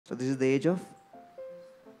So this is the age of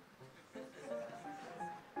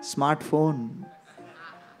smartphone,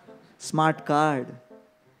 smart card,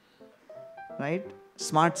 right?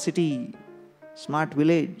 Smart city, smart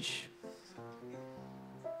village.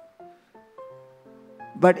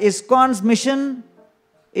 But Iskcon's mission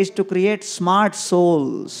is to create smart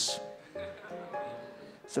souls.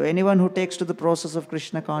 So anyone who takes to the process of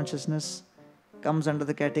Krishna consciousness comes under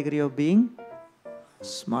the category of being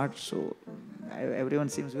smart soul. Everyone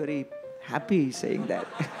seems very happy saying that.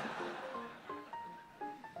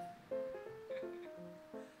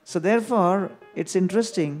 So therefore, it's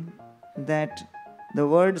interesting that the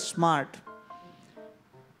word smart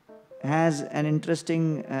has an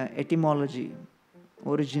interesting etymology,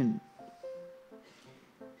 origin.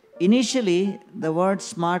 Initially, the word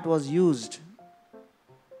smart was used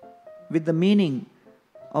with the meaning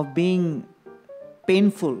of being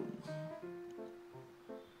painful.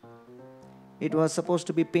 It was supposed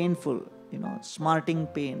to be painful, smarting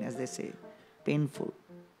pain, as they say, painful.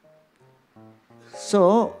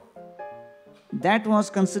 So, that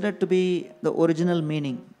was considered to be the original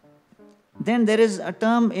meaning. Then there is a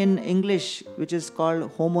term in English which is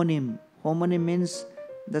called homonym. Homonym means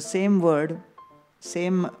the same word,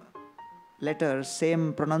 same letters,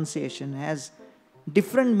 same pronunciation has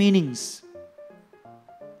different meanings,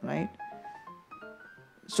 right?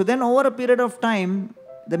 So then over a period of time,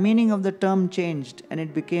 the meaning of the term changed and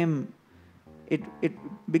it began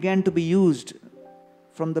to be used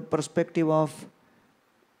from the perspective of,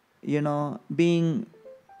 being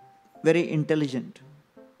very intelligent.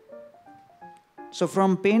 So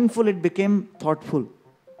from painful it became thoughtful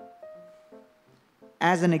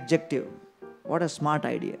as an adjective. What a smart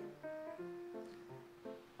idea.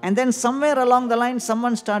 And then somewhere along the line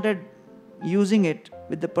someone started using it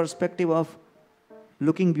with the perspective of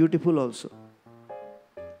looking beautiful also.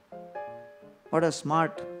 What a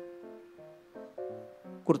smart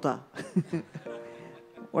kurta.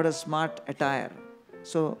 What a smart attire.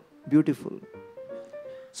 So beautiful.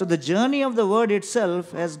 So the journey of the word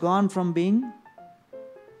itself has gone from being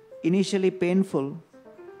initially painful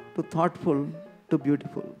to thoughtful to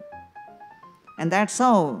beautiful. And that's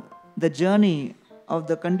how the journey of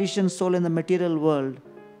the conditioned soul in the material world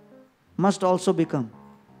must also become.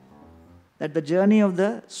 That the journey of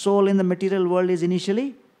the soul in the material world is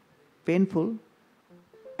initially painful.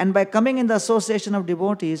 And by coming in the association of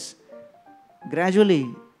devotees,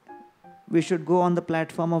 gradually we should go on the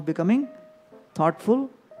platform of becoming thoughtful.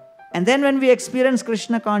 And then when we experience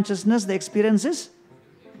Krishna consciousness, the experience is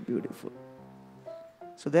beautiful.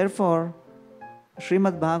 So therefore,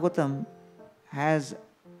 Srimad Bhagavatam has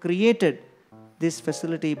created this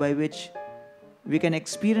facility by which we can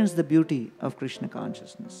experience the beauty of Krishna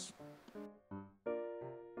consciousness.